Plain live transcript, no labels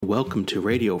welcome to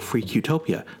Radio Freak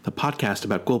Utopia, the podcast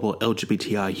about global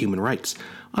LGBTI human rights.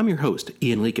 I'm your host,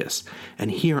 Ian Lekas, and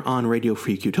here on Radio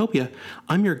Freak Utopia,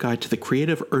 I'm your guide to the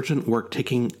creative, urgent work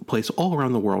taking place all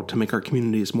around the world to make our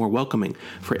communities more welcoming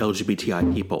for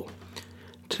LGBTI people.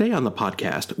 Today on the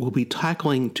podcast, we'll be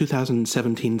tackling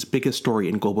 2017's biggest story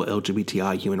in global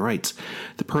LGBTI human rights,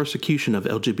 the persecution of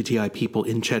LGBTI people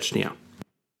in Chechnya.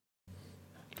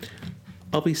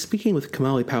 I'll be speaking with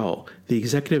Kamali Powell, the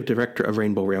executive director of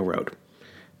Rainbow Railroad.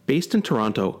 Based in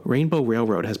Toronto, Rainbow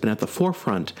Railroad has been at the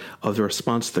forefront of the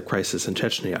response to the crisis in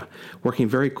Chechnya, working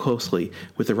very closely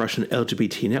with the Russian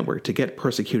LGBT network to get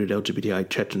persecuted LGBTI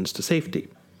Chechens to safety.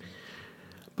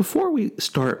 Before we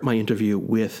start my interview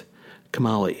with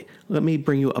Kamali, let me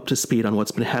bring you up to speed on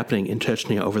what's been happening in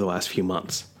Chechnya over the last few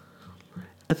months.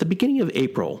 At the beginning of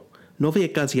April, Novaya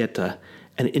Gazeta,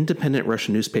 an independent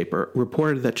Russian newspaper,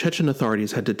 reported that Chechen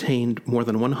authorities had detained more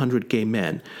than 100 gay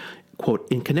men, quote,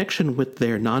 in connection with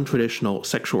their non-traditional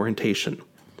sexual orientation.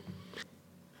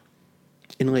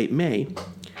 In late May,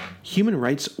 Human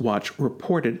Rights Watch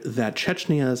reported that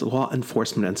Chechnya's law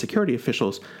enforcement and security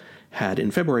officials had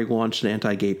in February launched an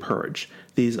anti-gay purge.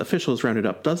 These officials rounded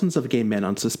up dozens of gay men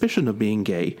on suspicion of being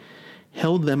gay,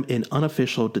 held them in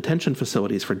unofficial detention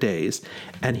facilities for days,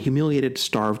 and humiliated,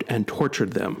 starved, and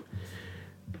tortured them.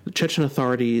 The Chechen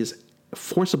authorities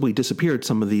forcibly disappeared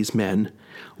some of these men,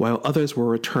 while others were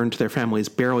returned to their families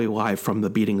barely alive from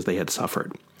the beatings they had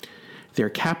suffered.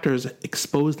 Their captors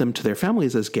exposed them to their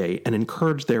families as gay and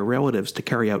encouraged their relatives to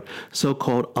carry out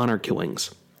so-called honor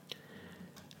killings.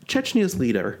 Chechnya's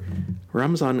leader,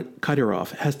 Ramzan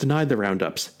Kadyrov, has denied the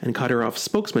roundups, and Kadyrov's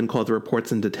spokesman called the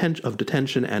reports of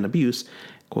detention and abuse,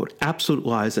 quote, absolute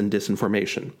lies and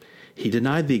disinformation. He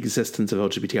denied the existence of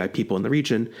LGBTI people in the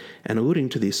region, and alluding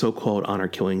to the so-called honor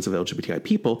killings of LGBTI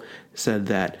people, said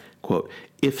that, quote,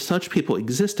 if such people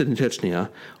existed in Chechnya,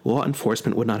 law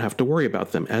enforcement would not have to worry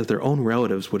about them, as their own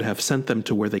relatives would have sent them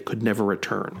to where they could never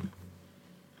return.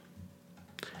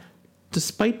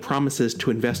 Despite promises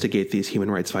to investigate these human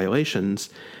rights violations,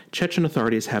 Chechen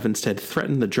authorities have instead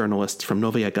threatened the journalists from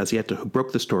Novaya Gazeta who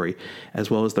broke the story, as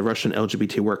well as the Russian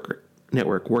LGBT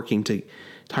network working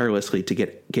tirelessly to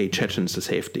get gay Chechens to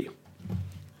safety.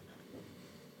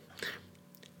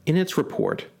 In its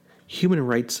report, Human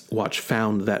Rights Watch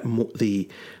found that the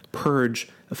purge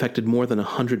affected more than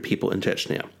 100 people in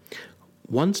Chechnya.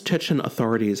 Once Chechen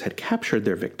authorities had captured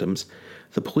their victims,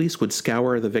 the police would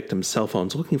scour the victims' cell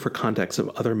phones looking for contacts of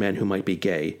other men who might be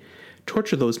gay,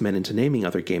 torture those men into naming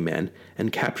other gay men,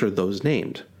 and capture those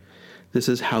named. This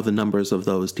is how the numbers of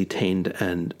those detained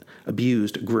and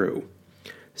abused grew.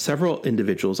 Several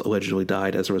individuals allegedly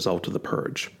died as a result of the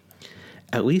purge.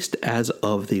 At least as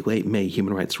of the late May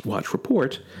Human Rights Watch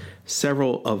report,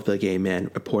 several of the gay men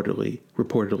reportedly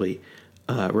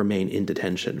remain in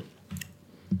detention.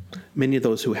 Many of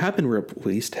those who have been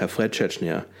released have fled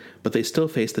Chechnya, but they still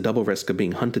face the double risk of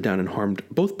being hunted down and harmed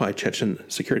both by Chechen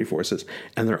security forces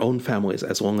and their own families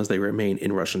as long as they remain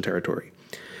in Russian territory.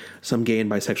 Some gay and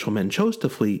bisexual men chose to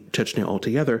flee Chechnya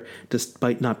altogether,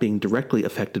 despite not being directly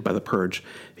affected by the purge,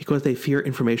 because they fear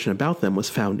information about them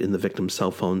was found in the victims' cell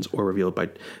phones or revealed by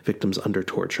victims under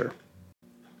torture.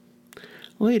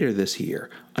 Later this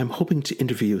year, I'm hoping to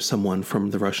interview someone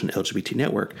from the Russian LGBT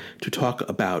network to talk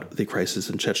about the crisis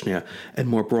in Chechnya and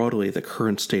more broadly the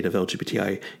current state of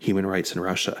LGBTI human rights in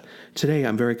Russia. Today,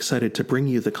 I'm very excited to bring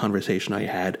you the conversation I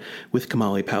had with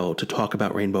Kamali Powell to talk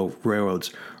about Rainbow Railroad's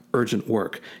urgent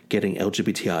work getting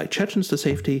LGBTI Chechens to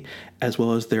safety, as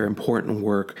well as their important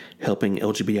work helping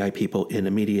LGBTI people in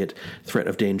immediate threat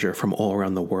of danger from all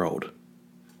around the world.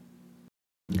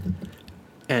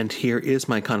 And here is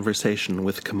my conversation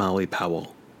with Kamali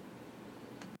Powell.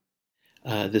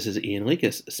 This is Ian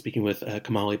Lekas speaking with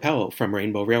Kamali Powell from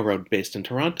Rainbow Railroad based in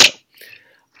Toronto.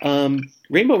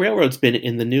 Rainbow Railroad's been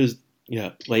in the news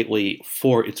lately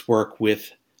for its work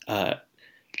with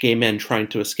gay men trying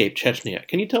to escape Chechnya.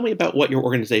 Can you tell me about what your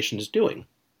organization is doing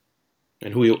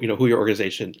and what your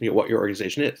organization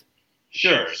is?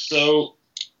 Sure. So,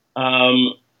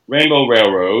 Rainbow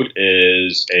Railroad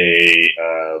is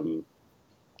an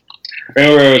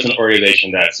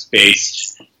organization that's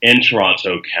based in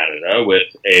Toronto, Canada,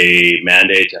 with a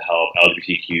mandate to help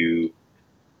LGBTQI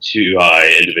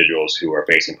individuals who are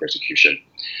facing persecution.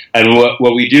 And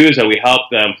what we do is that we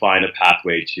help them find a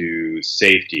pathway to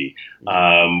safety.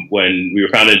 When we were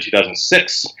founded in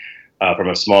 2006 from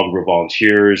a small group of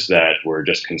volunteers that were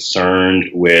just concerned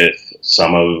with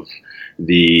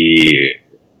the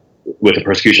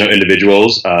persecution of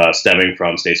individuals stemming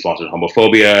from state-sponsored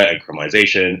homophobia and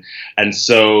criminalization. And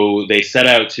so they set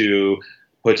out to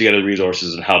put together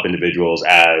resources and help individuals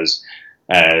as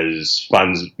as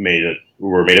funds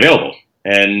were made available.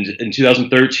 And in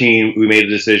 2013, we made the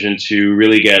decision to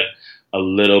really get a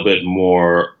little bit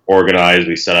more organized.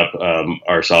 We set up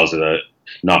ourselves as a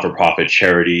not-for-profit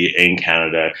charity in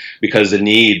Canada because the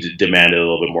need demanded a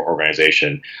little bit more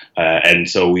organization. And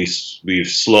so we've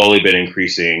slowly been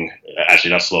increasing,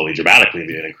 actually not slowly, dramatically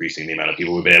been increasing the amount of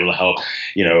people we've been able to help.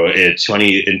 In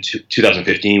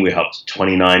 2015, we helped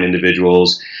 29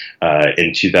 individuals.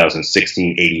 In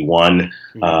 2016, 81.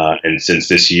 And since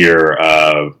this year,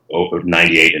 over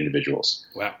 98 individuals.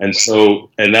 Wow. And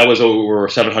that was over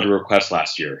 700 requests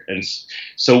last year. And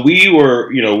so we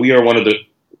are one of the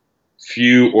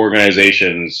few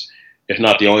organizations, if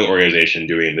not the only organization,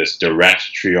 doing this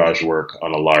direct triage work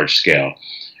on a large scale.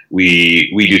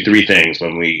 We do three things.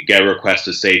 When we get a request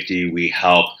of safety, we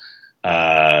help.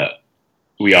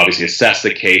 We obviously assess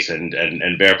the case and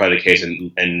verify the case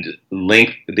and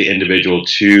link the individual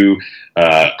to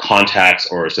contacts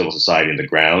or civil society on the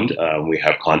ground. We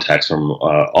have contacts from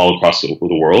all across the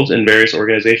world in various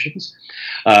organizations.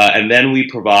 And then we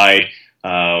provide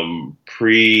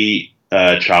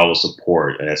travel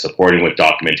support, supporting with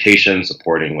documentation,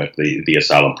 supporting with the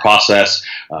asylum process,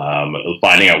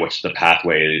 finding out which the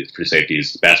pathway for safety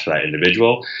is best for that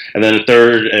individual. And then the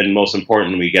third and most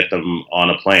important, we get them on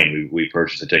a plane. We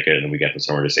purchase a ticket and we get them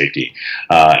somewhere to safety.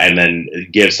 And then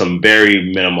give some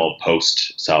very minimal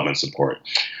post-settlement support.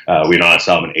 We're not a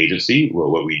settlement agency.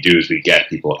 What we do is we get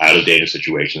people out of dangerous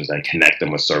situations and connect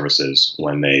them with services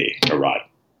when they arrive.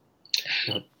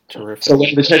 Terrific.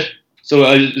 So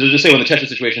just say when the Chechen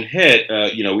situation hit,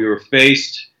 we were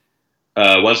faced.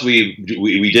 Once we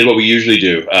did what we usually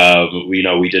do.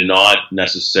 We did not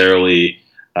necessarily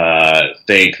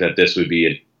think that this would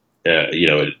be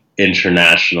an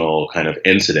international kind of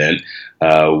incident.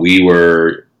 We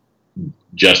were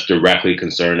just directly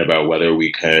concerned about whether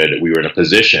we were in a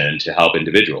position to help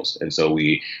individuals. And so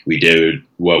we did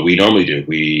what we normally do.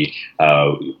 We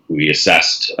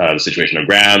assessed the situation on the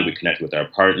ground. We connected with our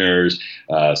partners,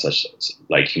 such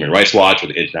like Human Rights Watch or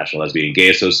the International Lesbian and Gay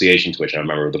Association, to which I'm a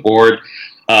member of the board,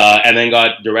 and then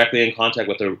got directly in contact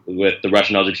with the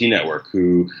Russian LGBT network,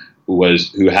 who has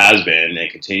been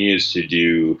and continues to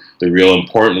do the real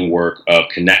important work of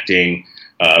connecting,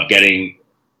 of getting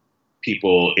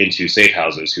people into safe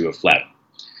houses who have fled.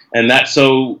 And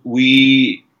so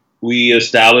we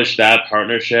established that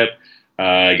partnership,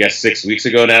 I guess 6 weeks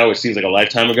ago now, which seems like a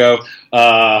lifetime ago.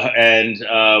 And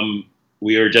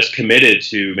we are just committed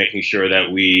to making sure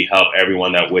that we help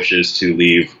everyone that wishes to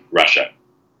leave Russia.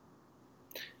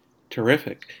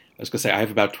 Terrific. I was going to say, I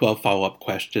have about 12 follow-up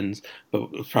questions,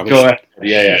 but probably go ahead.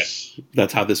 Yeah.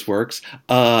 That's how this works.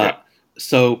 Yeah.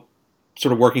 So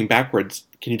sort of working backwards,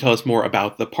 can you tell us more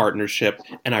about the partnership?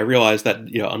 And I realize that,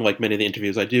 unlike many of the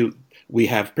interviews I do, we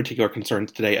have particular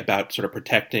concerns today about sort of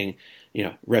protecting,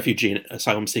 refugee and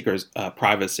asylum seekers'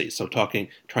 privacy. So trying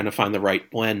to find the right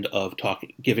blend of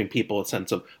giving people a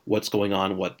sense of what's going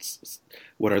on,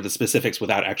 what are the specifics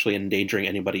without actually endangering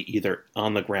anybody either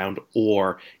on the ground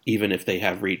or even if they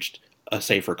have reached a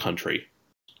safer country.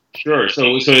 Sure.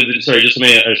 So sorry, just to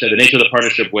make understand the nature of the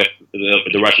partnership with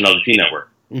the Russian LGBT network.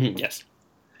 Mm-hmm. Yes.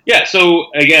 Yeah.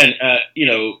 So again,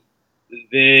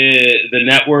 the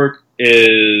network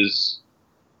is,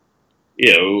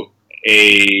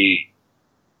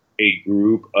 a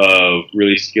group of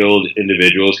really skilled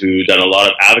individuals who've done a lot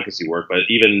of advocacy work, but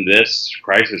even this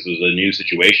crisis was a new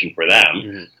situation for them.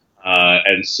 Mm-hmm.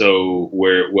 And so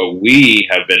what we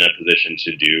have been in a position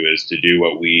to do is to do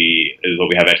what we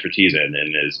have expertise in,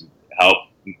 and is help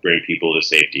bring people to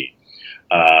safety.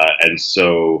 And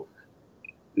so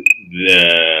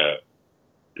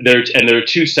there are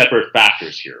two separate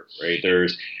factors here, right?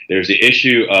 There's the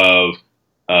issue of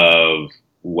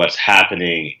what's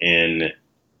happening in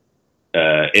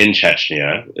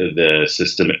Chechnya, the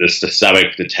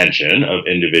systemic detention of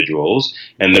individuals,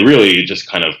 and the really just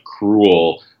kind of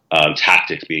cruel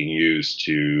tactics being used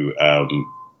to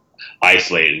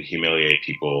isolate and humiliate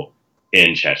people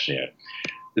in Chechnya.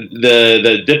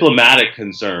 The diplomatic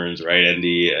concerns, right,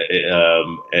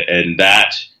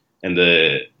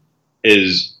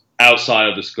 is outside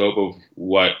of the scope of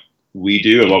what we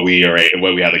do and what we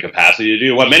have the capacity to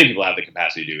do, what many people have the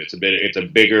capacity to do. It's a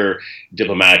bigger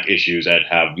diplomatic issues that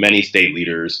have many state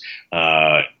leaders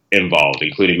involved,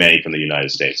 including many from the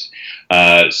United States.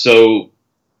 So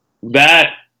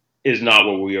that is not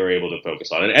what we are able to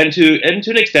focus on. And to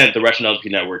an extent, the Russian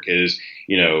LGBT network is,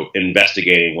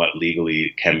 investigating what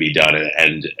legally can be done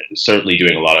and certainly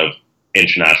doing a lot of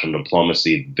international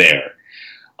diplomacy there.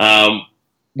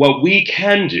 What we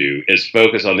can do is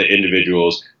focus on the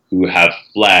individuals who have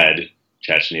fled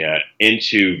Chechnya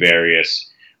into various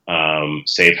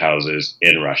safe houses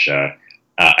in Russia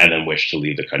and then wish to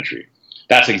leave the country.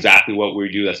 That's exactly what we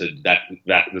do. That's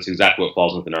exactly what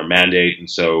falls within our mandate, and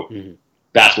so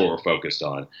that's what we're focused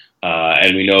on.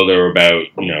 And we know there are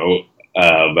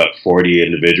about 40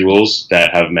 individuals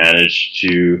that have managed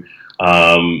to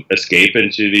escape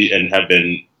and have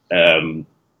been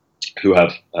who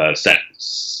have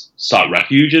sought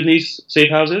refuge in these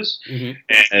safe houses,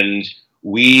 and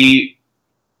we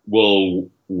will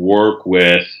work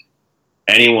with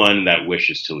anyone that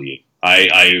wishes to leave.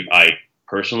 I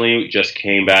personally just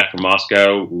came back from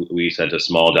Moscow. We sent a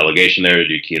small delegation there to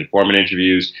do key informant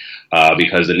interviews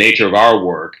because the nature of our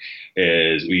work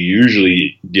is we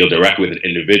usually deal directly with an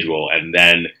individual and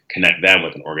then connect them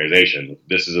with an organization.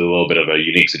 This is a little bit of a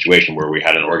unique situation where we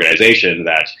had an organization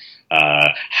that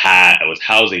was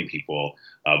housing people,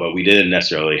 but we didn't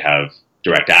necessarily have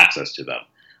direct access to them,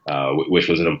 which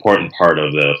was an important part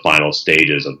of the final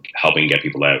stages of helping get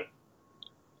people out.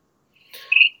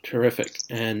 Terrific.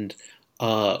 And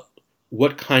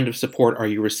what kind of support are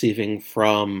you receiving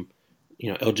from,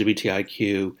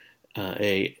 LGBTIQ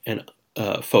and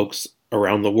folks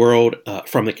around the world,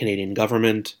 from the Canadian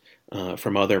government,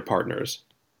 from other partners?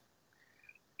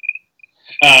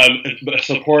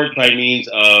 Support by means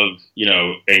of,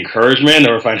 encouragement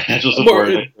or financial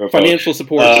support? Financial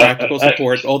support, practical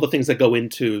support, all the things that go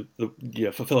into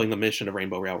fulfilling the mission of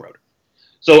Rainbow Railroad.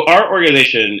 So our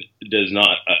organization does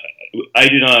not, we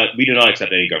do not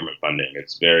accept any government funding.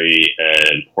 It's very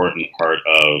important part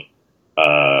of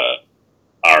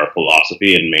our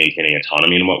philosophy in maintaining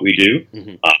autonomy in what we do,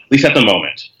 at least at the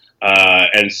moment.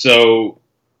 And so,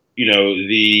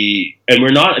 and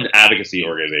we're not an advocacy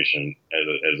organization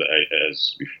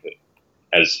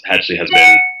as actually has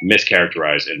been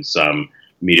mischaracterized in some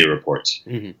media reports.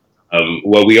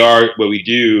 What we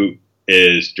do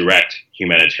is direct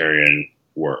humanitarian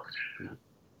work.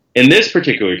 In this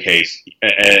particular case,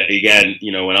 again,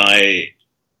 when I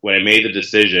made the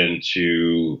decision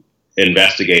to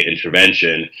investigate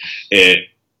intervention, it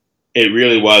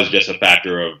really was just a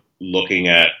factor of looking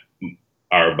at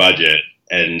our budget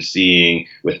and seeing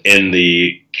within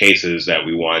the cases that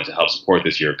we wanted to help support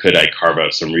this year, could I carve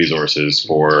out some resources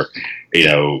for,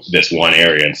 this one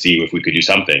area and see if we could do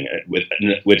something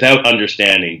without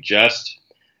understanding just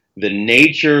the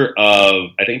nature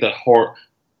of, I think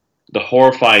the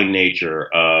horrifying nature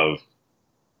of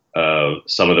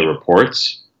some of the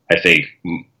reports, I think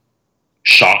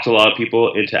shocked a lot of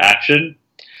people into action.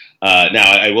 Now,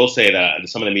 I will say that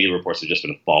some of the media reports have just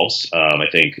been false. I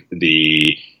think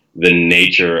the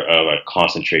nature of a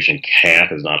concentration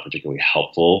camp is not particularly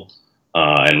helpful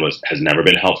and has never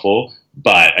been helpful.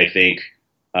 But I think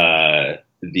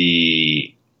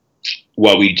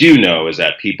what we do know is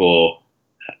that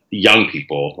young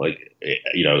people,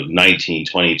 19,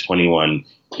 20,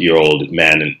 21-year-old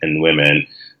men and women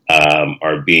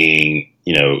are being,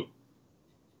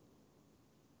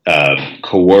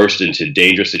 coerced into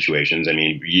dangerous situations. I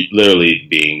mean, literally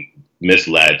being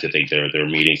misled to think they're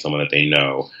meeting someone that they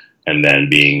know, and then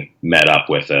being met up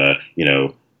with a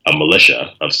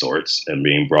militia of sorts and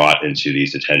being brought into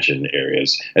these detention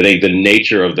areas. I think the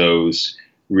nature of those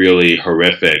really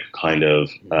horrific kind of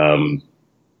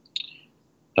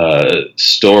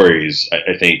stories,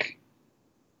 I think,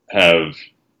 have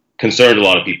concerned a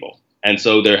lot of people. And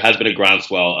so there has been a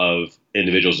groundswell of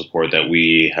individual support that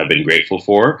we have been grateful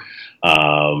for.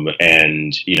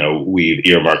 And, we've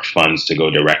earmarked funds to go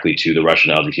directly to the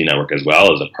Russian LGBT network as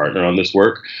well as a partner on this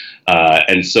work.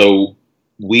 And so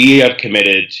we have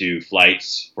committed to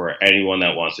flights for anyone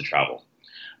that wants to travel.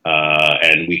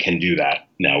 And we can do that.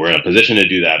 Now we're in a position to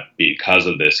do that because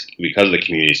of the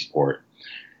community support.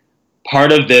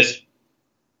 Part of this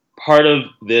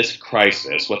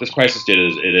crisis, what this crisis did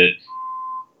is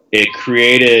it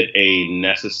created a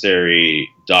necessary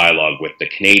dialogue with the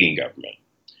Canadian government,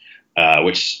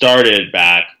 which started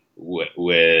back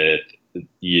with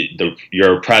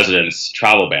your president's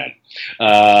travel ban.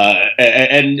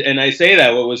 And I say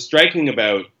that what was striking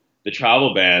about the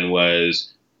travel ban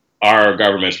was our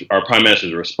prime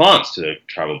minister's response to the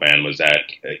travel ban was that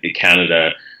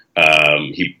Canada,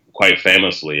 he quite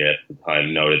famously at the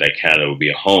time noted that Canada would be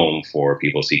a home for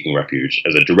people seeking refuge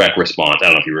as a direct response. I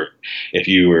don't know if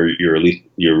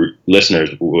your listeners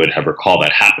would have recalled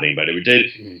that happening, but it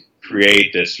did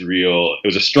create this it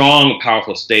was a strong,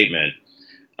 powerful statement.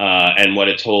 And what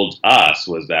it told us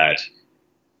was that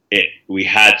we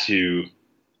had to,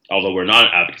 although we're not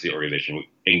an advocacy organization,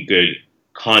 in good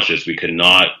conscience, we could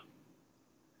not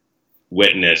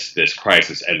witness this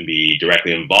crisis and be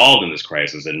directly involved in this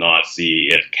crisis and not see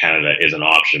if Canada is an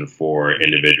option for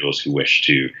individuals who wish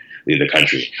to leave the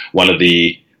country. One of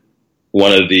the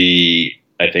one of the,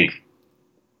 I think,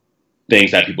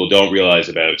 things that people don't realize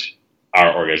about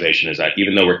our organization is that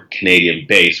even though we're Canadian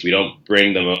based, we don't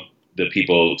bring the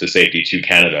people to safety to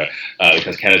Canada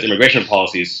because Canada's immigration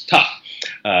policy is tough.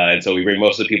 And so we bring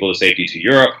most of the people to safety to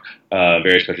Europe,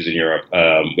 various countries in Europe,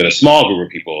 with a small group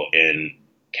of people in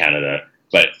Canada.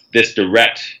 But this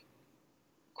direct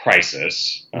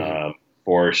crisis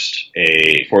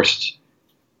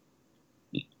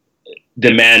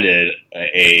demanded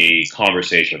a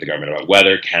conversation with the government about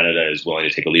whether Canada is willing to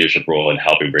take a leadership role in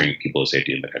helping bring people to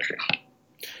safety in the country.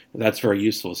 That's very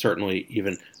useful. Certainly,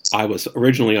 even I was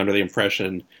originally under the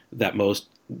impression that most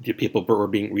people were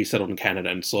being resettled in Canada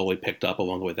and slowly picked up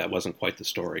along the way. That wasn't quite the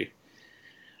story.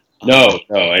 No,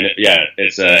 and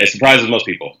it surprises most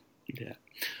people. Yeah,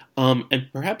 and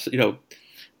perhaps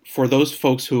for those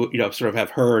folks who sort of have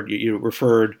heard, you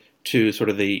referred to sort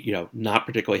of the not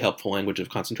particularly helpful language of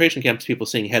concentration camps, people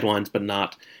seeing headlines but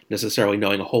not necessarily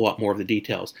knowing a whole lot more of the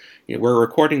details. We're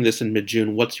recording this in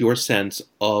mid-June. What's your sense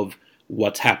of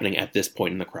what's happening at this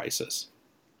point in the crisis?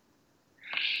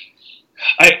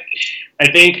 I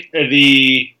think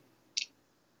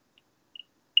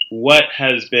what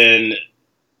has been,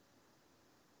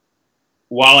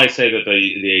 while I say that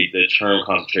the term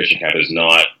concentration camp is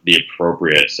not the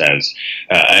appropriate sense,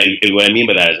 what I mean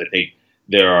by that is I think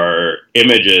there are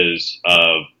images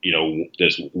of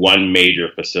this one major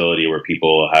facility where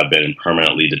people have been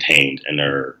permanently detained and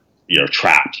they're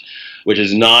trapped, which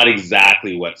is not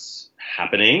exactly what's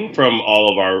happening from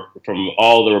all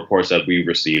the reports that we've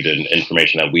received and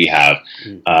information that we have.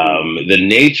 The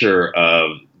nature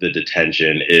of the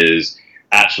detention is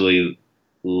actually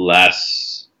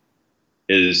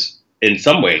is in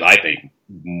some ways, I think,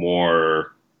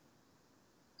 more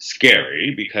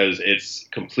scary because it's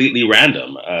completely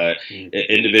random.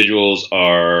 Individuals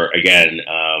are, again,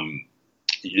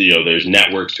 there's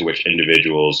networks to which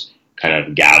individuals kind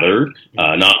of gathered,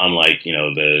 not unlike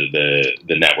the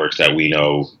networks that we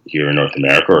know here in North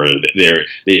America.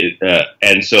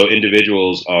 And so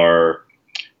individuals are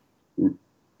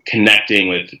connecting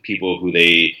with people who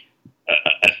they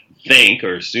think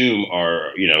or assume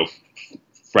are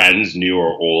friends, new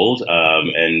or old,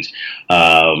 and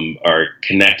are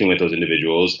connecting with those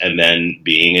individuals and then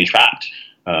being entrapped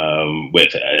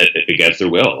against their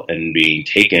will and being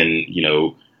taken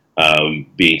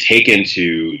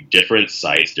to different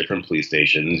sites, different police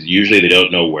stations. Usually they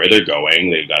don't know where they're going.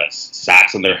 They've got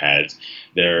sacks on their heads.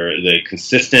 The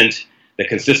consistent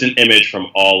image from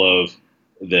all of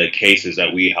the cases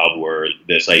that we held were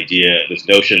this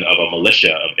notion of a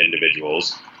militia of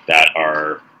individuals that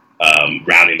are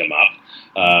rounding them up.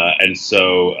 And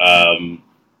so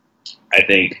I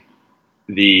think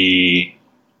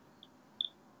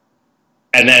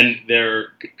and then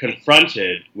they're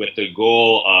confronted with the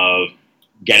goal of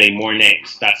getting more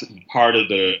names. That's part of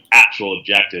the actual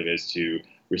objective, is to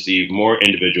receive more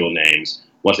individual names.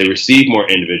 Once they receive more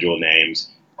individual names,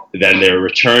 then they're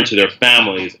returned to their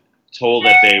families, told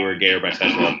that they were gay or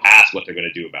bisexual, and asked what they're going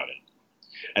to do about it.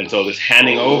 And so this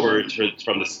handing over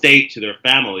from the state to their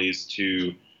families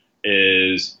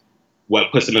is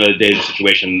what puts them in a dangerous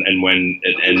situation and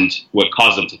what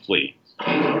caused them to flee.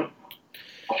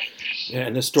 Yeah,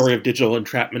 and the story of digital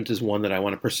entrapment is one that I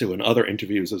want to pursue in other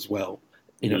interviews as well.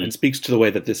 And speaks to the way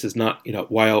that this is not,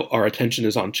 while our attention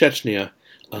is on Chechnya,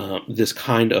 this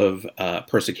kind of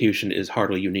persecution is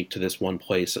hardly unique to this one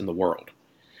place in the world.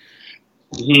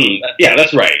 Mm-hmm. Yeah,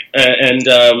 that's right.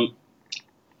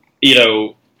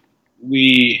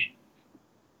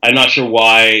 I'm not sure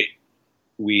why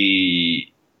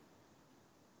we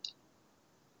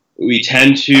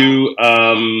tend to,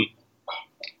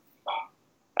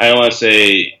 I don't want to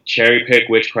say cherry pick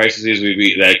which crises we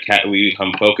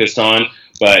become focused on,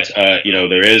 but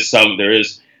there is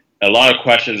a lot of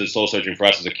questions and soul searching for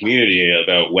us as a community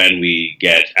about when we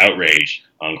get outraged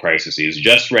on crises.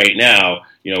 Just right now,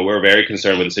 we're very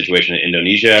concerned with the situation in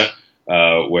Indonesia,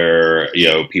 where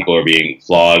people are being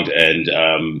flogged and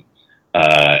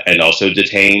also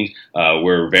detained.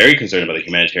 We're very concerned about the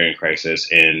humanitarian crisis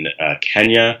in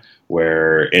Kenya,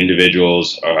 where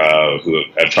individuals who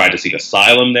have tried to seek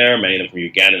asylum there, many of them from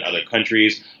Uganda and other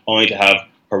countries, only to have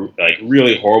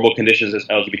really horrible conditions as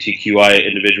LGBTQI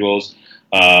individuals.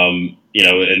 And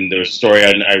there's a story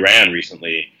in Iran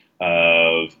recently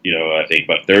of, I think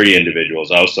about 30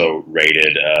 individuals also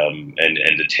raided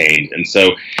and detained. And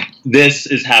so this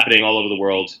is happening all over the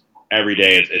world every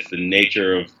day. It's the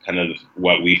nature of kind of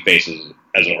what we face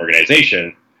as an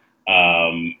organization.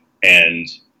 And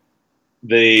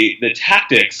the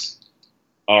tactics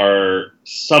are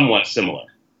somewhat similar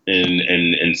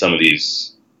in some of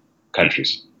these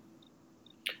countries.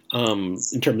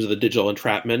 in terms of the digital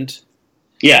entrapment.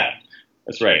 Yeah,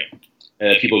 that's right.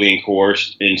 People being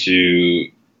coerced into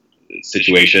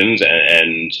situations,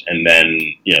 and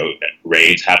then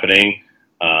raids happening,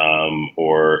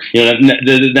 or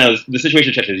now the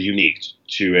situation in Chechnya is unique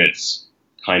to its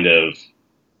kind of.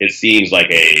 It seems like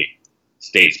a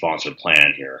state-sponsored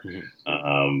plan here.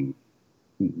 Mm-hmm.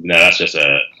 Now that's just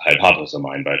a hypothesis of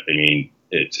mine, but I mean,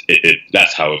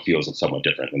 that's how it feels. It's somewhat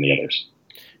different than the others.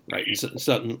 Right. And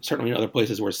so, certainly in other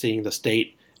places, we're seeing the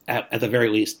state, at the very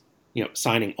least,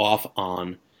 signing off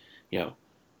on,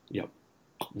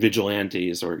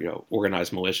 vigilantes or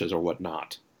organized militias or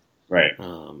whatnot. Right.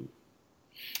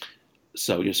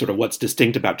 So sort of what's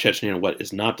distinct about Chechnya and what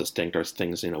is not distinct are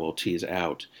things we'll tease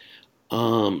out.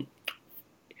 But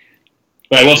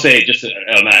I will say, just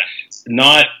on that,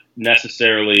 not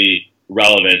necessarily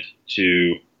relevant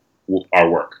to our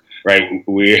work, right?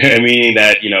 Meaning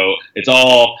that it's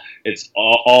all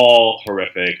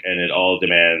horrific, and it all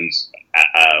demands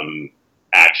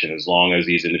action. As long as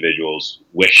these individuals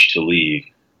wish to leave,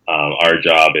 our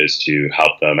job is to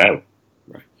help them out.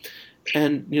 Right,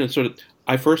 and sort of.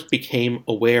 I first became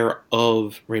aware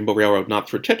of Rainbow Railroad not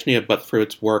through Chechnya, but through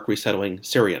its work resettling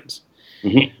Syrians.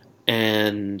 Mm-hmm.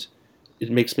 And it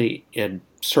makes me, and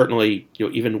certainly,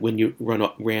 even when you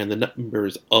ran the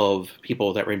numbers of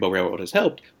people that Rainbow Railroad has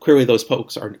helped, clearly those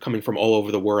folks are coming from all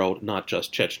over the world, not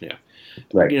just Chechnya.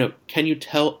 Right. Can you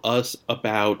tell us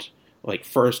about,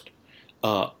 first,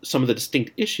 some of the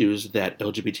distinct issues that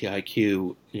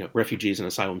LGBTIQ, refugees and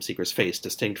asylum seekers face,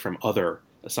 distinct from other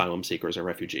asylum seekers or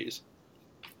refugees?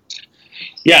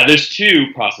 Yeah, there's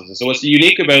two processes. So what's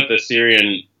unique about the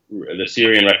Syrian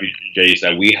refugees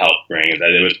that we helped bring is that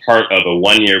it was part of a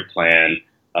 1-year plan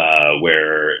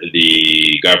where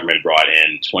the government brought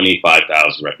in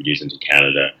 25,000 refugees into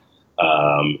Canada.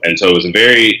 And so it was a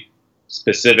very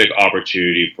specific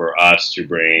opportunity for us to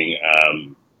bring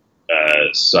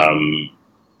some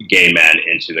gay men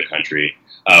into the country,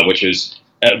 which was,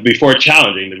 before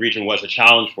challenging, the region was a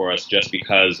challenge for us just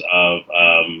because of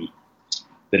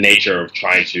the nature of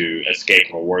trying to escape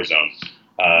from a war zone.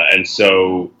 And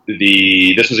so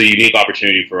this was a unique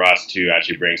opportunity for us to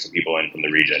actually bring some people in from the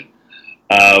region.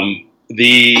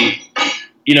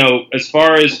 As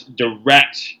far as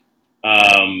direct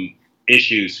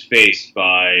issues faced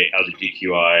by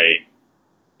LGBTQI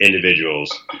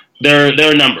individuals, there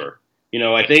are a number.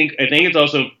 I think it's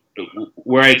also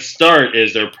where I'd start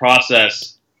is their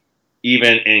process,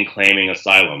 even in claiming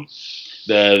asylum.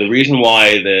 The reason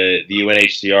why the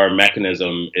UNHCR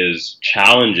mechanism is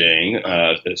challenging,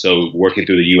 so working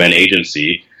through the UN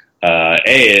agency,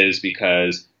 is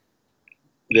because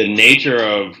the nature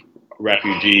of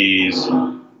refugees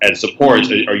and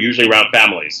supports are usually around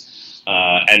families,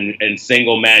 and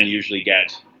single men usually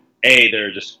get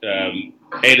they're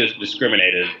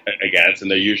discriminated against,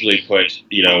 and they're usually put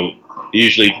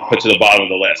to the bottom of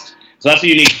the list. So that's a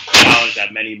unique challenge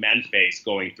that many men face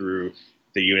going through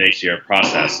the UNHCR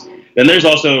process. Then there's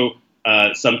also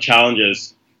some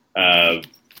challenges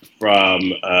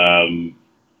from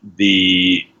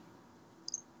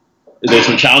there's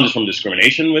some challenges from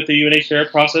discrimination with the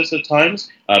UNHCR process at times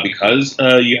because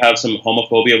you have some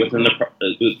homophobia within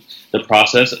the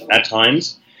process at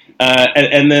times.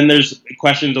 And then there's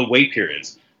questions of wait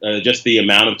periods, just the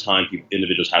amount of time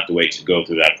individuals have to wait to go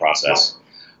through that process.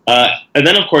 And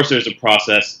then, of course, there's a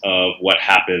process of what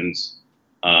happens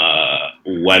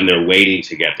when they're waiting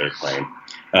to get their claim.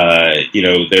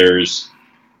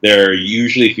 They're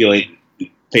usually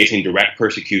facing direct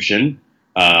persecution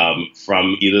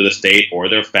from either the state or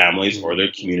their families or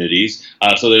their communities.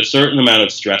 So there's a certain amount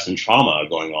of stress and trauma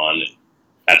going on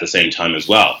at the same time as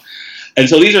well. And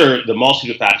so these are the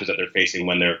multitude of factors that they're facing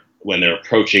when they're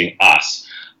approaching us.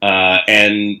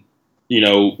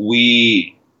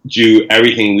 We do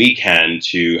everything we can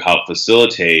to help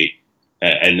facilitate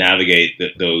and navigate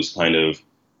those kind of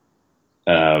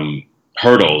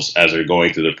hurdles as they're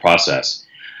going through the process.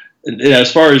 And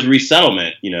as far as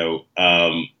resettlement,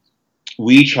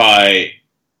 we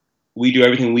do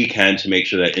everything we can to make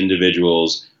sure that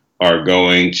individuals are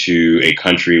going to a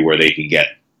country where they can get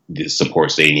the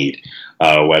supports they need,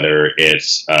 whether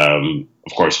it's, of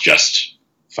course, just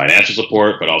financial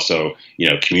support, but also,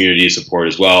 community support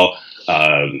as well.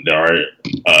 There are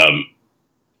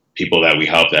people that we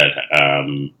help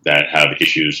that have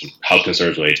issues, health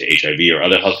concerns related to HIV or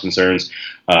other health concerns,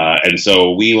 and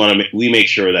so we make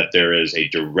sure that there is a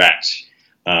direct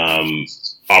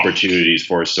opportunities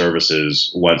for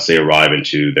services once they arrive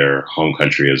into their home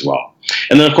country as well.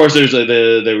 And then, of course, there's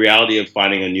the reality of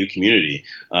finding a new community,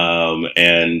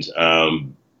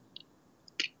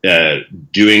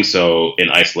 doing so in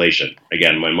isolation.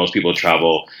 Again, when most people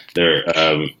travel, they're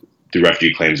through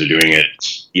refugee claims, they're doing it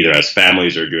either as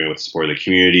families or doing it with support of the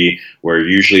community, where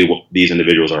usually these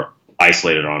individuals are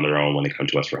isolated on their own when they come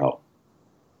to us for help.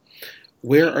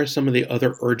 Where are some of the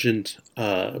other urgent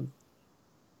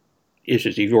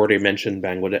issues? You've already mentioned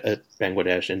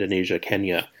Bangladesh, Indonesia,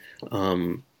 Kenya.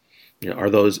 Are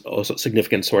those also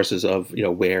significant sources of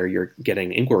where you're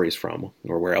getting inquiries from,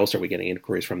 or where else are we getting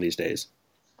inquiries from these days?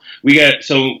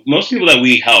 So most people that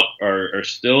we help are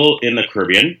still in the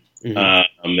Caribbean. Mm-hmm.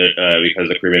 Because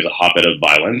the Caribbean is a hotbed of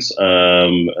violence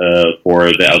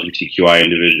for the LGBTQI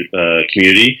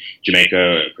community,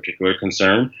 Jamaica a particular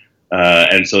concern.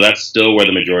 And so that's still where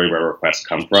the majority of our requests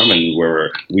come from, and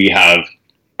where we have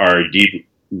our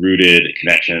deep-rooted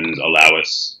connections allow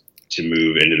us to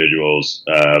move individuals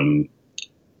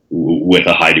with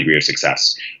a high degree of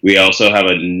success. We also have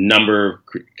a number of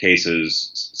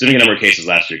significant number of cases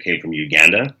last year came from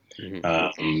Uganda. Mm-hmm.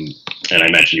 And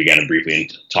I mentioned Uganda briefly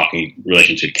in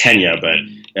relation to Kenya, but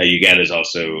Uganda is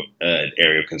also an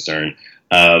area of concern.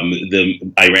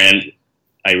 Iran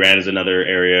is another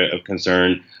area of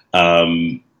concern.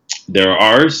 There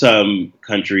are some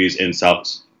countries in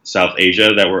South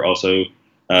Asia that we're also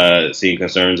seeing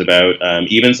concerns about,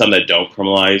 even some that don't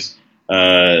criminalize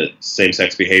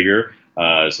same-sex behavior.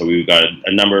 So we've got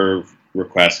a number of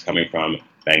requests coming from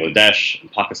Bangladesh,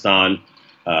 and Pakistan,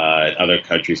 and other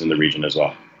countries in the region as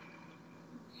well.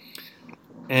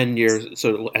 And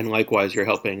likewise, you're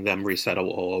helping them resettle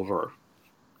all over.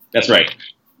 That's right.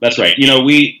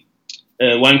 We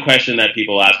one question that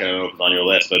people ask, I don't know if it's on your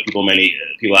list, but many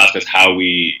people ask us how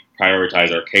we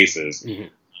prioritize our cases. Mm-hmm.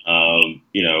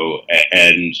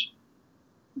 And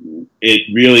it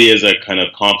really is a kind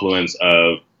of confluence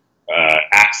of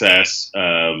access.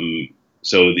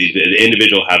 So the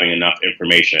individual having enough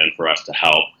information for us to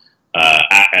help,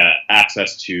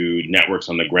 access to networks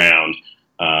on the ground,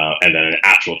 and then an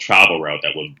actual travel route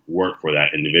that would work for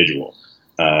that individual.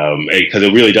 Because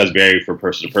it really does vary from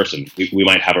person to person. We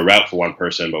might have a route for one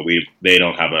person, but they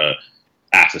don't have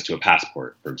access to a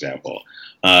passport, for example.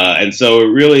 And so it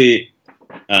really,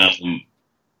 a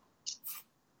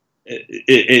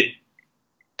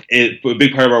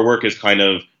big part of our work is kind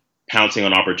of pouncing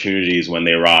on opportunities when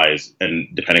they arise, and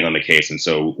depending on the case. And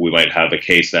so we might have a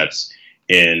case that's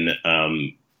in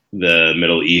the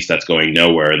Middle East that's going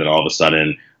nowhere, then all of a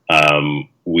sudden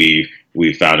we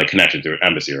found a connection to an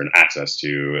embassy or an access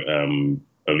to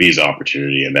a visa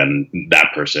opportunity, and then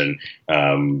that person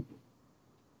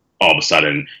all of a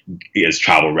sudden is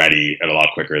travel ready and a lot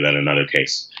quicker than another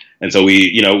case. And so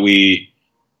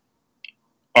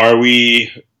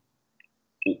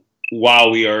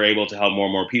while we are able to help more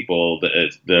and more people,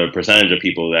 the percentage of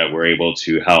people that we're able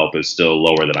to help is still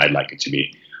lower than I'd like it to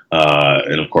be.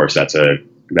 And of course, that's a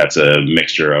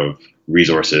mixture of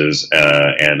resources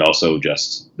and also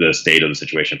just the state of the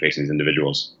situation facing these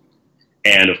individuals.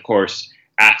 And of course,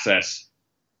 access.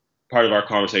 Part of our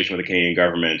conversation with the Canadian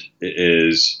government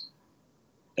is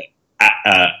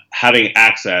having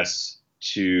access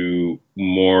to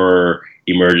more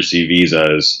emergency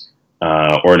visas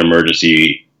or an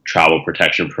emergency travel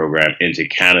protection program into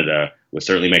Canada would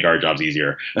certainly make our jobs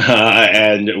easier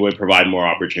and would provide more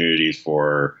opportunities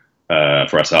for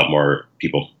us to help more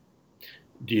people.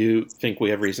 Do you think we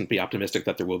have reason to be optimistic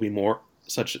that there will be more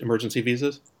such emergency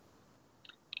visas?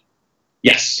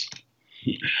 Yes.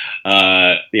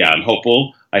 I'm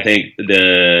hopeful. I think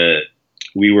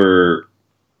we were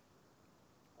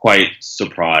quite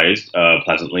surprised,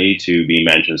 pleasantly, to be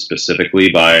mentioned specifically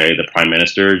by the Prime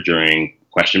Minister during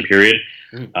question period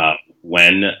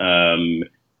when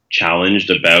challenged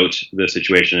about the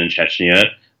situation in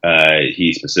Chechnya.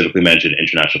 He specifically mentioned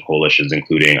international coalitions,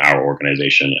 including our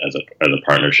organization as a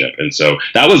partnership. And so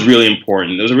that was really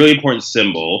important. It was a really important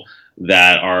symbol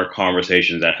that our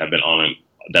conversations that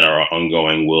are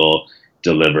ongoing will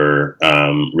deliver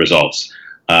results.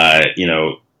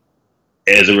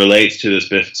 As it relates to the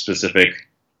specific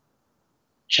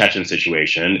Chechen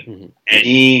situation,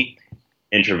 any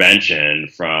intervention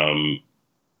from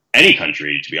any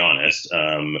country, to be honest,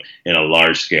 in a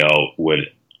large scale would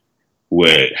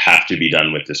have to be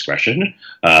done with discretion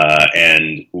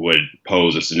and would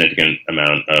pose a significant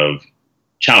amount of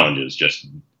challenges, just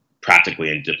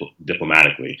practically and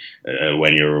diplomatically,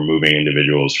 when you're removing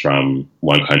individuals from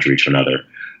one country to another.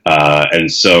 And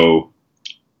so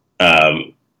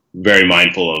very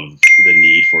mindful of the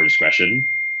need for discretion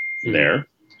there.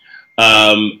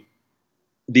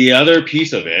 The other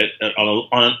piece of it,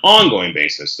 on an ongoing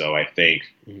basis, though, I think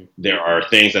there are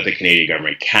things that the Canadian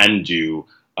government can do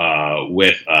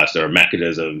with us. There are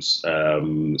mechanisms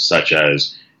such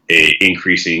as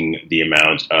increasing the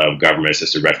amount of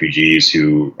government-assisted refugees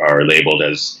who are labeled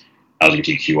as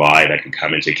LGBTQI that can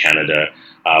come into Canada,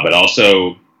 but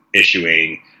also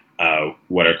issuing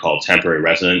what are called temporary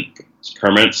resident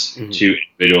permits to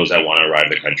individuals that want to arrive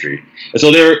in the country. And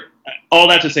so all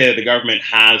that to say that the government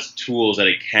has tools that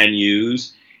it can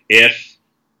use if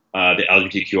the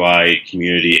LGBTQI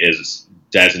community is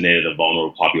designated a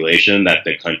vulnerable population that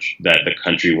the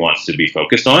country wants to be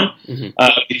focused on.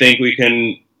 I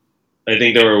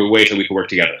think there are ways that we can work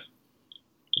together.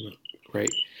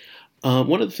 Great.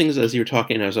 One of the things, as you were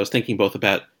talking, as I was thinking both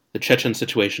about the Chechen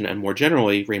situation and more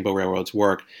generally Rainbow Railroad's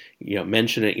work,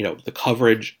 mentioning, the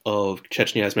coverage of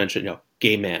Chechnya has mentioned,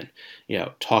 gay men,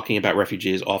 talking about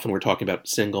refugees. Often we're talking about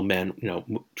single men,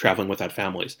 traveling without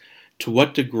families. To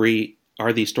what degree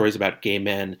are these stories about gay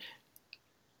men,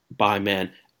 bi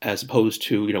men, as opposed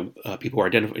to, people who are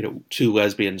identified, two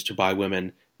lesbians, to bi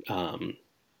women?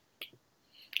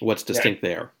 What's distinct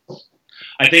there?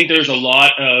 I think there's a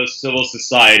lot of civil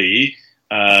society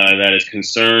that is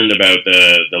concerned about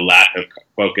the lack of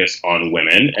focus on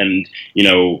women, and in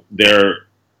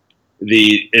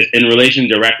relation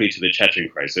directly to the Chechen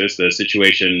crisis, the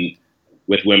situation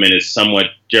with women is somewhat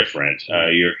different.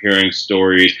 You're hearing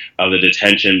stories of the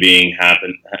detention being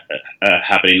happening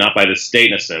not by the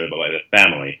state necessarily, but by the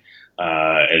family.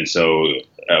 And so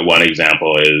one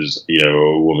example is,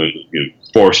 a woman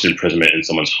forced imprisonment in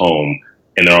someone's home,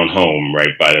 in their own home,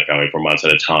 right, by the family for months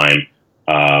at a time,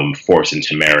 forced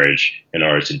into marriage in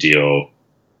order to deal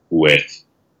with,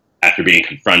 after being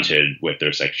confronted with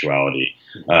their sexuality.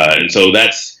 And so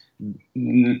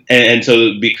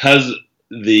because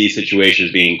the situation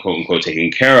is being, quote unquote,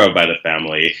 taken care of by the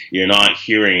family, you're not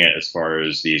hearing it as far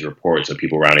as these reports of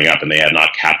people rounding up, and they have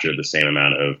not captured the same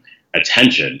amount of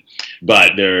attention.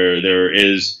 But there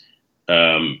is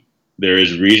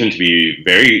reason to be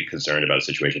very concerned about the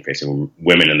situation facing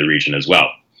women in the region as well.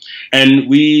 And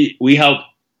we help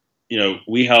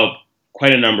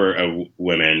quite a number of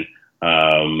women,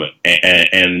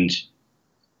 and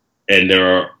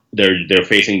they're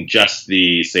facing just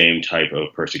the same type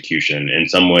of persecution. In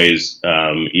some ways,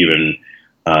 even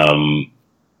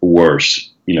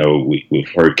worse. We've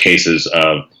heard cases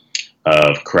of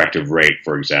corrective rape,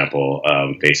 for example,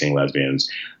 facing lesbians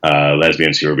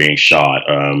who are being shot,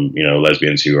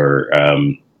 lesbians who are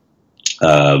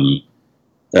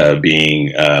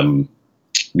being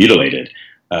mutilated.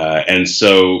 And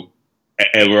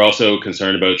we're also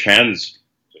concerned about trans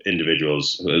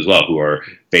individuals as well who are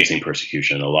facing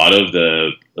persecution. A lot of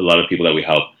people that we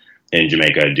help in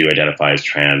Jamaica do identify as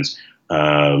trans.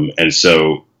 And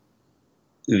so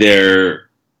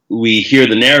we hear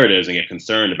the narratives and get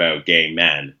concerned about gay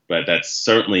men, but that's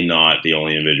certainly not the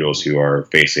only individuals who are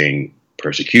facing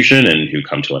persecution and who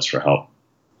come to us for help.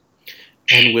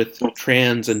 And with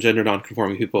trans and gender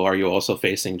nonconforming people, are you also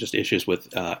facing just issues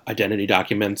with identity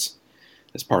documents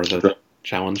as part of the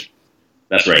challenge?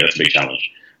 That's right. That's a big challenge,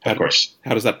 of course.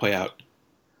 How does that play out?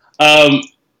 I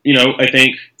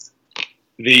think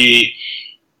the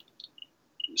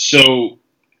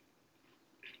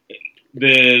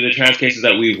trans cases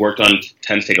that we've worked on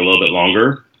tend to take a little bit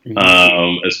longer,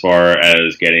 as far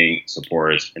as getting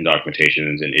support and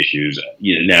documentations and issues.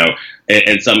 Now,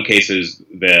 in some cases,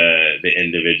 the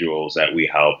individuals that we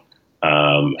help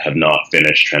have not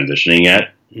finished transitioning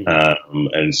yet,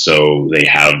 and so they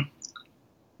have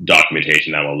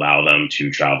documentation that will allow them to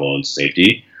travel in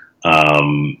safety.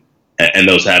 And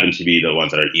those happen to be the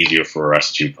ones that are easier for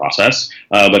us to process.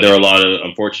 But there are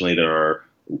unfortunately,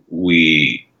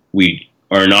 we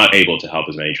are not able to help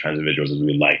as many trans individuals as we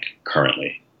would like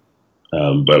currently.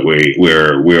 But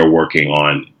we're working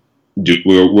on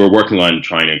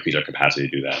trying to increase our capacity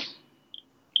to do that.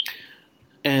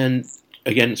 And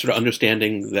again, sort of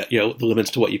understanding that the limits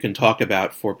to what you can talk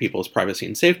about for people's privacy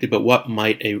and safety. But what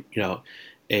might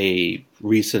a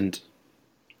recent,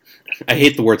 I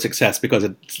hate the word success because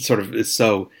it sort of is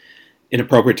so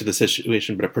inappropriate to the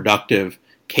situation, but a productive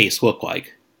case look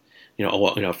like,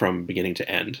 from beginning to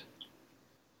end?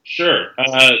 Sure.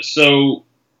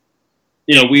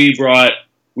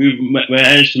 We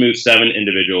managed to move 7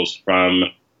 individuals from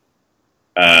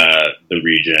the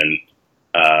region,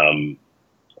 from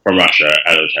Russia,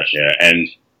 out of Chechnya, and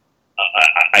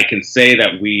I can say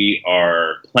that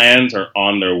plans are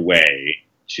on their way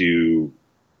to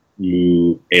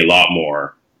move a lot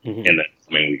more in the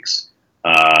coming weeks.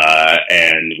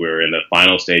 And we're in the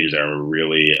final stages there. We're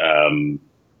really,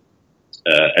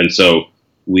 and so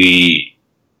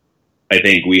I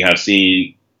think we have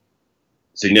seen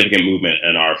significant movement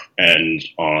in our end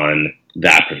on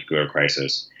that particular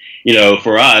crisis.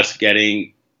 For us,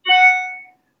 getting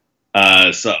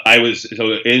I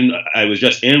was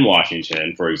just in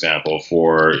Washington, for example,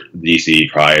 for DC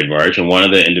Pride March, and one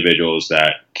of the individuals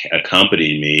that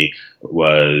accompanied me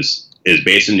is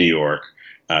based in New York,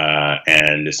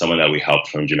 and is someone that we helped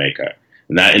from Jamaica.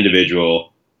 And that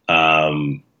individual,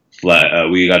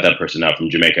 we got that person out from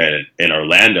Jamaica in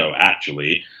Orlando,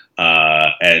 actually,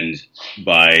 and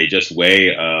by just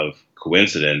way of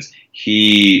coincidence,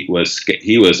 he was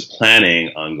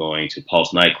planning on going to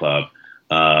Pulse nightclub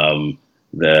the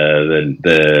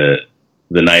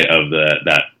night of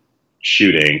that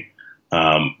shooting,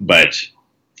 but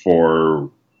for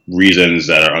reasons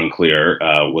that are unclear,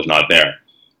 was not there.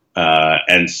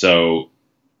 And so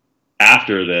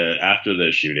after the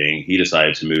shooting, he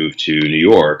decided to move to New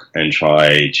York and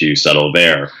try to settle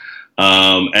there,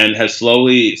 and has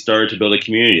slowly started to build a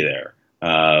community there.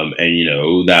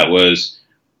 And that was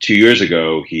 2 years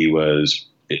ago. His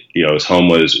home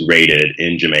was raided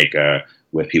in Jamaica,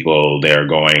 with people there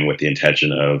going with the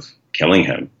intention of killing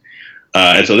him.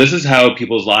 And so this is how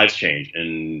people's lives change,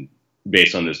 and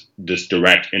based on this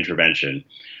direct intervention.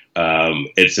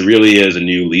 It really is a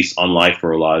new lease on life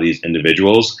for a lot of these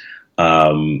individuals.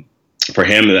 For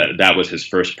him, that was his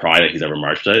first Pride that he's ever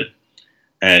marched at.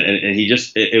 And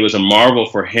it was a marvel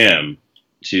for him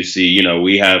to see,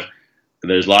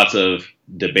 there's lots of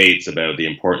debates about the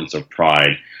importance of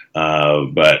Pride.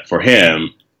 But for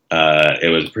him,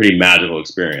 it was a pretty magical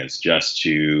experience just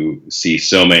to see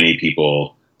so many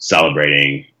people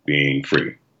celebrating being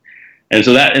free. And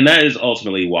so that is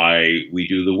ultimately why we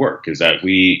do the work, is that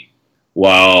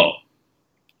while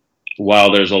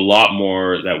there's a lot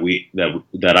more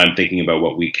that I'm thinking about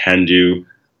what we can do,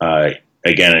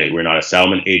 again, we're not a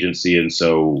settlement agency, and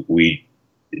so we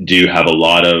do have a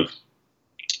lot of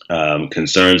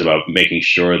concerns about making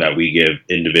sure that we give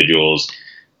individuals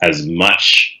as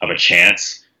much of a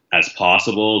chance as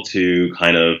possible to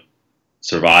kind of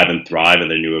survive and thrive in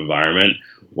their new environment.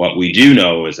 What we do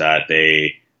know is that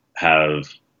they have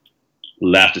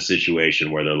left a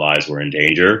situation where their lives were in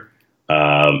danger,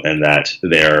 and that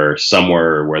they're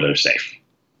somewhere where they're safe.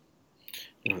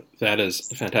 That is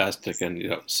fantastic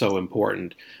and so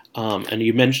important. And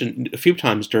you mentioned a few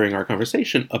times during our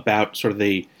conversation about sort of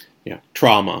the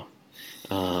trauma,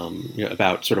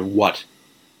 about sort of what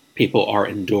people are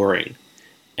enduring,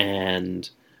 and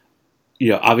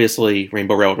obviously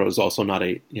Rainbow Railroad is also not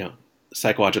a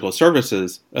psychological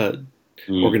services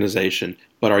organization,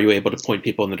 but are you able to point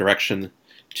people in the direction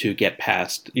to get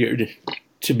past,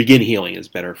 to begin healing is a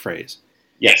better phrase?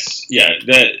 Yes, yeah,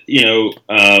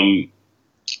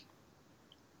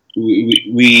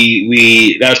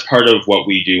 we that's part of what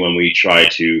we do when we try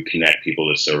to connect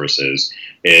people to services,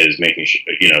 is making sure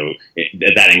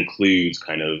that includes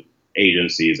kind of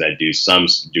agencies that do some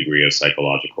degree of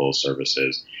psychological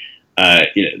services.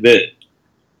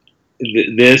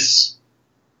 This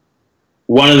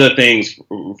one of the things,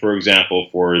 for example,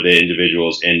 for the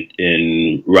individuals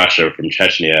in Russia from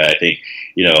Chechnya, I think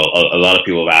a lot of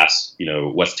people have asked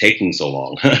what's taking so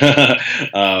long,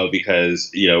 because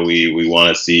we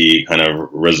want to see kind of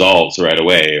results right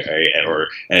away, right?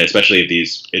 And especially if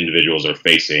these individuals are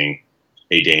facing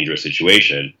a dangerous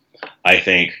situation. I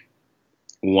think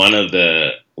one of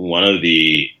the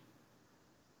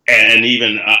and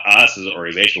even us as an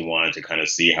organization wanted to kind of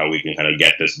see how we can kind of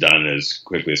get this done as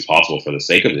quickly as possible for the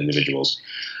sake of the individuals.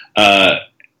 And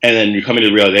then you're coming to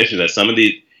the realization that some of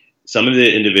the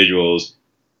individuals,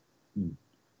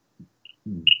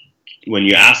 when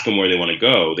you ask them where they want to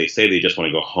go, they say they just want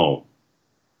to go home,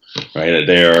 right?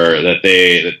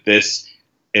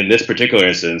 In this particular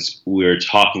instance, we're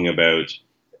talking about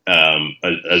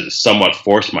a somewhat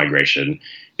forced migration,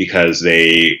 because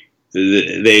they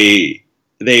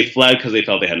fled because they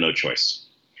felt they had no choice.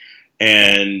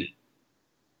 And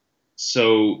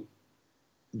so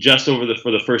just for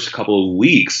the first couple of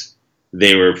weeks,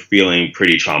 they were feeling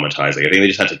pretty traumatized. I think they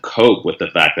just had to cope with the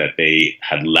fact that they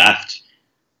had left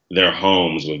their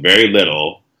homes with very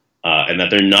little, and that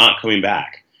they're not coming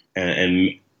back.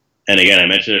 And again, I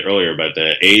mentioned it earlier, but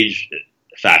the age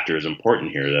factor is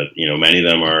important here, that many of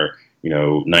them are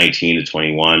 19 to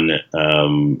 21,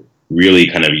 really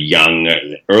kind of young,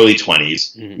 early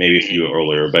 20s, maybe a few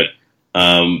earlier, but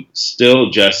still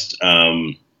just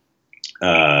coming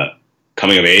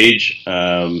of age,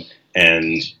 and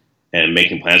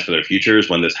making plans for their futures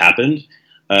when this happened.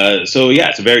 So yeah,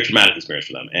 it's a very traumatic experience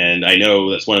for them. And I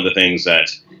know that's one of the things that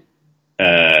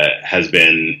has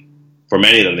been, for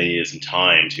many of them, they needed some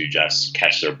time to just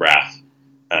catch their breath,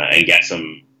 and get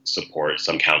some support,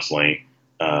 some counseling,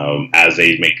 as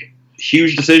they make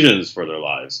huge decisions for their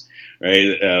lives.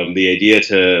 Right, the idea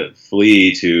to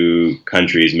flee to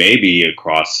countries maybe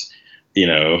across,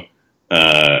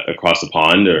 across the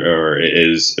pond, or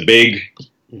is a big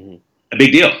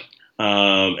deal.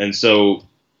 And so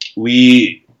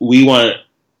we want,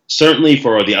 certainly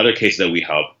for the other cases that we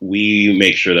help, we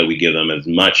make sure that we give them as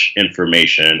much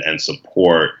information and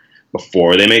support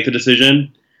before they make the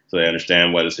decision, so they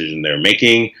understand what decision they're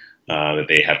making, that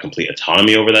they have complete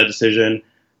autonomy over that decision,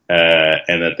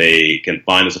 and that they can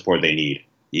find the support they need,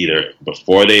 either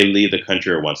before they leave the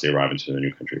country or once they arrive into the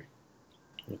new country.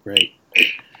 Great.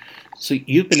 So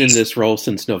you've been in this role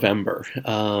since November,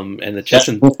 and the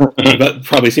Chechen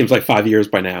probably seems like 5 years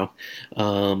by now.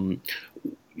 And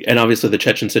obviously the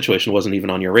Chechen situation wasn't even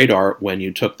on your radar when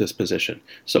you took this position.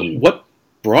 So what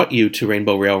brought you to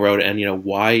Rainbow Railroad, and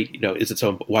why is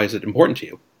it important to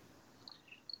you?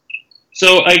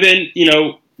 So I've been,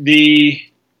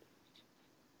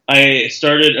 I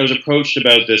was approached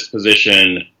about this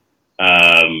position,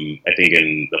 I think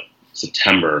in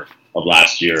September of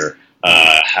last year,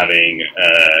 having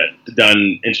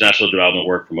done international development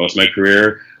work for most of my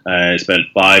career. I spent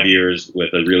 5 years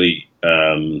with a really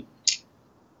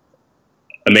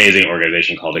amazing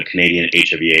organization called the Canadian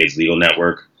HIV/AIDS Legal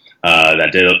Network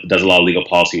that does a lot of legal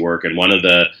policy work. And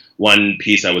one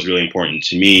piece that was really important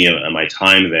to me in my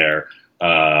time there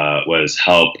was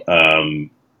help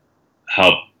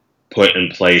put in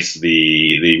place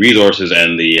the resources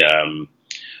and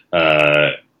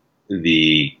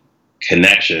the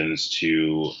connections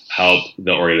to help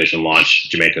the organization launch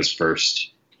Jamaica's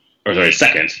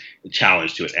second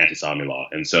challenge to its anti-sodomy law.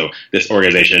 And so this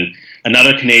organization,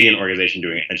 another Canadian organization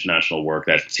doing international work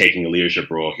that's taking a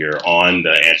leadership role here on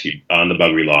the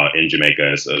buggery law in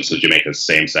Jamaica. So Jamaica's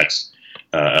same-sex,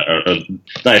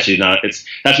 it's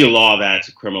actually a law that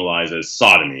criminalizes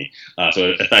sodomy.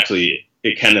 So effectively,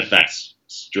 it can affect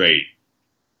straight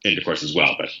intercourse as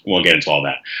well, but we won't get into all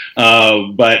that.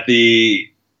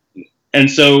 And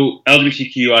so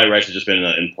LGBTQI rights has just been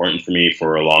important for me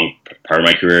for a long part of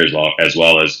my career, as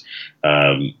well as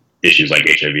issues like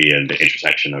HIV and the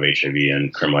intersection of HIV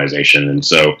and criminalization. And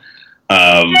so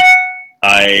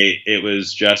it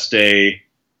was just when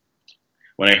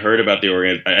I heard about the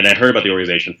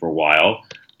organization for a while,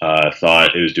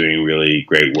 thought it was doing really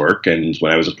great work. And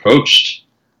when I was approached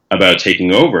about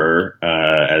taking over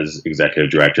as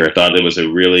executive director, I thought it was a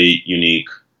really unique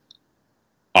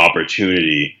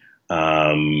opportunity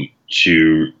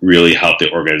to really help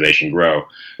the organization grow.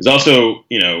 It's also,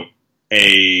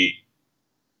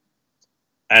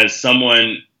 as a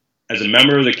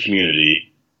member of the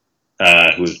community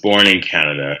who was born in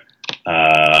Canada,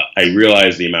 I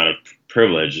realized the amount of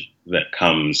privilege that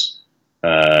comes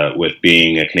with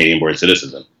being a Canadian-born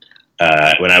citizen.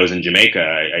 When I was in Jamaica,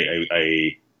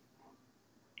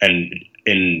 at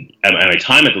my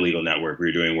time at the Legal Network, we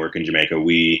were doing work in Jamaica.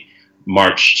 We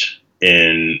marched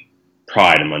in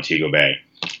Pride in Montego Bay.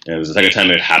 And it was the second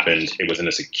time it happened. It was in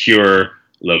a secure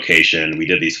location. We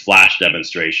did these flash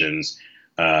demonstrations,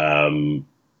 and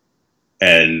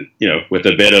with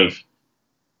a bit of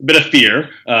fear.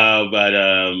 But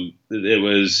it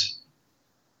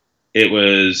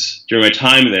was during my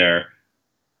time there.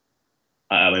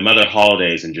 My mother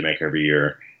holidays in Jamaica every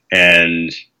year,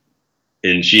 and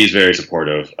she's very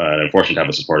supportive. And fortunate to have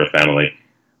a supportive family.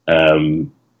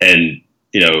 And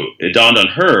it dawned on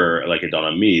her, like it dawned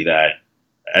on me, that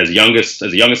as the youngest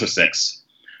of six,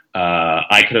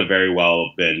 I could have very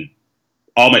well been.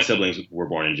 All my siblings were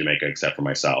born in Jamaica except for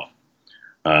myself,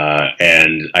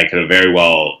 and I could have very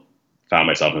well found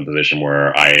myself in a position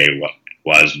where I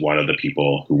was one of the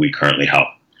people who we currently help.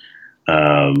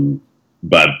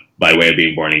 But by way of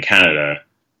being born in Canada,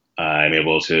 I'm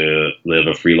able to live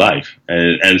a free life,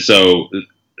 and so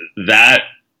that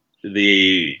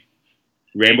the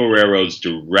Rainbow Railroad's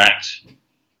direct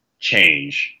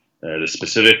change, the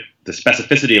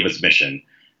specificity of its mission,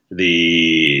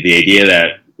 the idea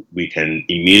that we can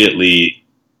immediately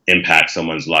impact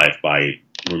someone's life by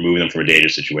removing them from a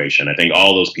dangerous situation. I think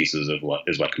all those pieces of what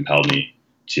compelled me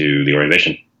to the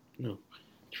organization. No,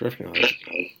 terrific.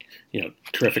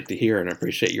 Terrific to hear, and I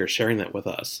appreciate your sharing that with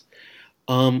us.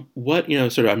 I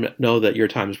know that your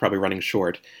time is probably running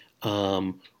short.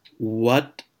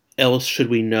 What else should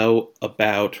we know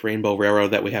about Rainbow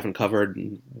Railroad that we haven't covered?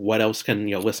 What else can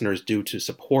listeners do to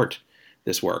support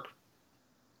this work?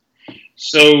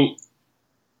 So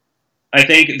I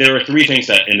think there are three things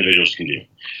that individuals can do.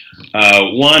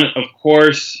 One, of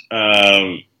course,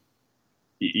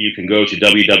 you can go to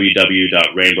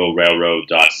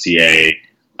www.rainbowrailroad.ca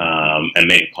and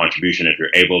make a contribution if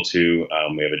you're able to.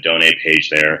 We have a donate page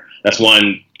there. That's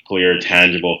one clear,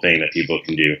 tangible thing that people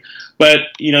can do. But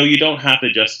you don't have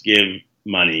to just give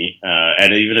money.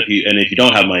 And if you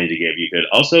don't have money to give, you could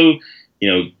also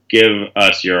give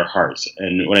us your hearts.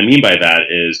 And what I mean by that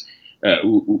is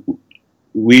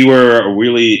we were a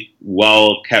really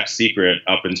well-kept secret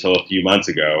up until a few months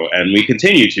ago, and we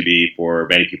continue to be for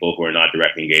many people who are not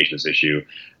directly engaged in this issue.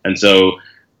 And so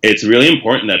it's really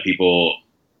important that people,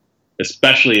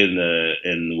 especially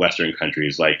in Western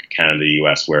countries like Canada, the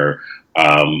U.S., where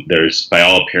there's, by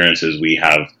all appearances, we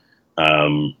have,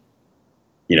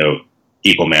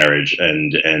 equal marriage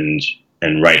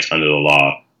and rights under the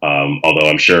law. Although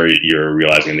I'm sure you're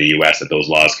realizing in the U.S. that those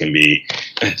laws can be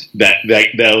that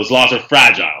those laws are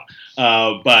fragile.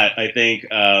 But I think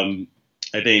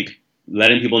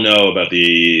letting people know about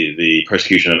the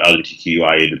persecution of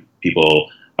LGBTQI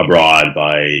people abroad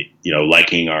by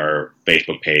liking our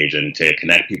Facebook page and to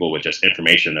connect people with just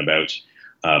information about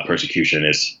persecution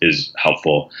is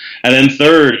helpful. And then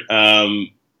third,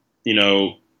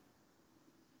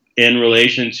 in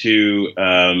relation to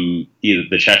either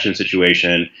the Chechen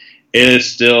situation, there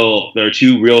are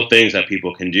two real things that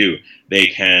people can do. They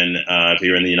can, if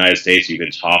you're in the United States, you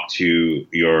can talk to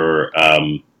your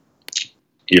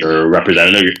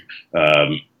representative,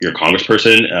 your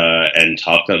congressperson, and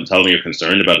tell them you're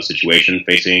concerned about the situation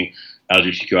facing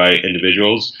LGBTQI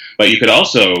individuals. But you could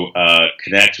also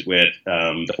connect with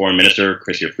the Foreign Minister,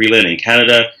 Chrystia Freeland, in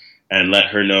Canada, and let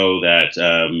her know that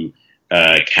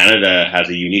Canada has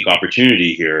a unique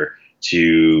opportunity here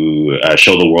to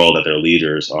show the world that they're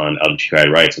leaders on LGBTQI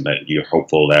rights, and that you're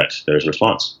hopeful that there's a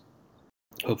response.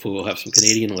 Hopefully we'll have some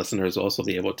Canadian listeners also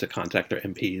be able to contact their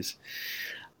MPs.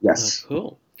 Yes.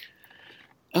 Cool.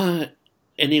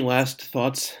 Any last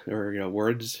thoughts or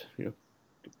words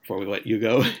before we let you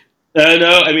go?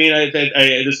 No, I mean,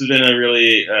 this has been a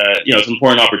really, it's an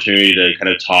important opportunity to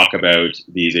kind of talk about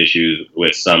these issues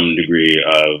with some degree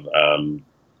of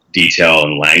detail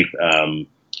and length.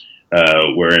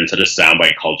 We're in such a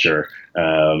soundbite culture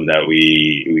that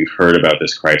we've heard about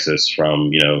this crisis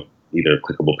from either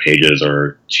clickable pages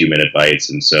or 2-minute bites,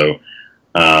 and so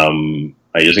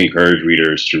I just encourage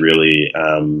readers to really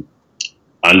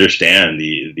understand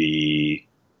the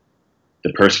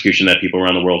persecution that people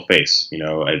around the world face.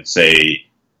 I'd say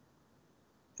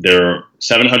there are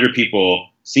 700 people.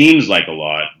 Seems like a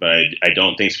lot, but I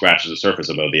don't think scratches the surface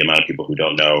about the amount of people who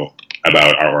don't know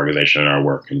about our organization and our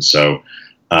work. And so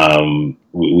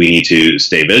we need to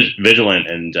stay vigilant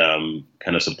and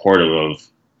kind of supportive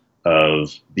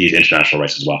of these international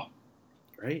rights as well.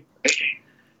 Great.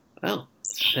 Well,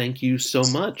 thank you so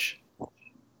much.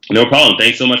 No problem.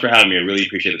 Thanks so much for having me. I really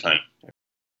appreciate the time.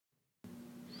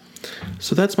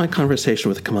 So that's my conversation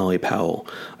with Kamali Powell.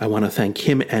 I want to thank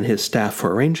him and his staff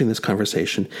for arranging this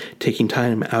conversation, taking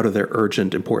time out of their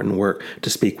urgent, important work to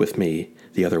speak with me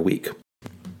the other week.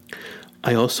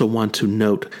 I also want to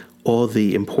note all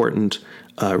the important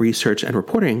research and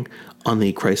reporting on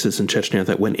the crisis in Chechnya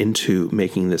that went into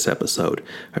making this episode.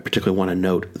 I particularly want to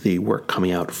note the work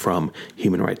coming out from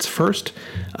Human Rights First,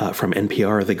 from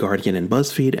NPR, The Guardian, and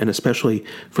BuzzFeed, and especially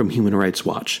from Human Rights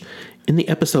Watch. In the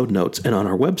episode notes and on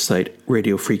our website,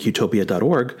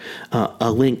 radiofreakutopia.org,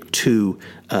 a link to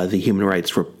the Human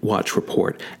Rights Watch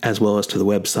report, as well as to the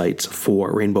websites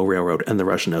for Rainbow Railroad and the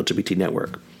Russian LGBT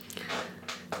Network.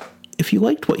 If you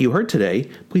liked what you heard today,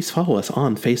 please follow us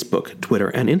on Facebook, Twitter,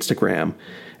 and Instagram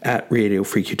at Radio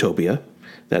Free Utopia.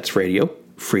 That's Radio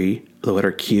Free, the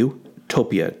letter Q,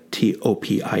 Topia,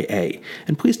 Topia.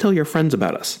 And please tell your friends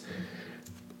about us.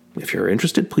 If you're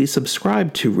interested, please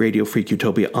subscribe to Radio Free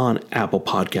Utopia on Apple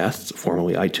Podcasts,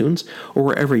 formerly iTunes, or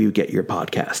wherever you get your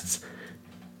podcasts.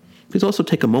 Please also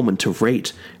take a moment to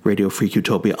rate Radio Free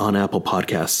Utopia on Apple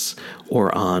Podcasts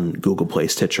or on Google Play,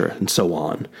 Stitcher, and so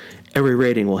on. Every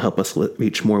rating will help us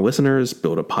reach more listeners,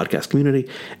 build a podcast community,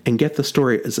 and get the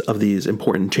stories of these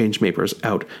important change makers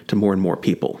out to more and more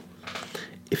people.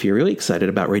 If you're really excited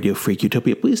about Radio Free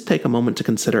Utopia, please take a moment to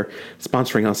consider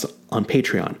sponsoring us on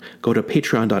Patreon. Go to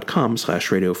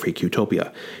patreon.com/Radio Free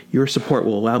Utopia. Your support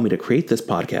will allow me to create this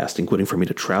podcast, including for me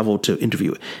to travel to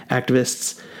interview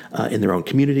activists in their own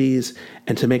communities,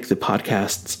 and to make the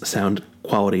podcasts sound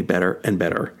quality better and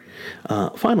better.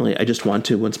 Finally, I just want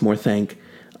to once more thank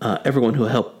everyone who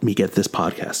helped me get this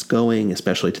podcast going,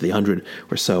 especially to the 100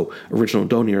 or so original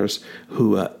donors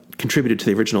who contributed to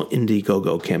the original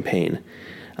Indiegogo campaign.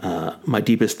 My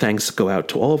deepest thanks go out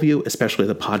to all of you, especially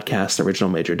the podcast's original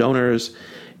major donors,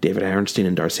 David Aronstein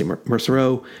and Darcy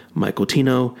Mercereau, Michael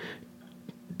Tino,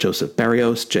 Joseph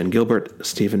Barrios, Jen Gilbert,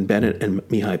 Stephen Bennett, and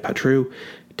Mihai Patru,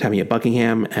 Tamia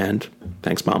Buckingham, and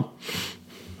thanks, Mom.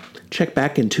 Check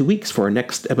back in 2 weeks for our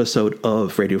next episode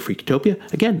of Radio Free Utopia.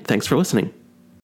 Again, thanks for listening.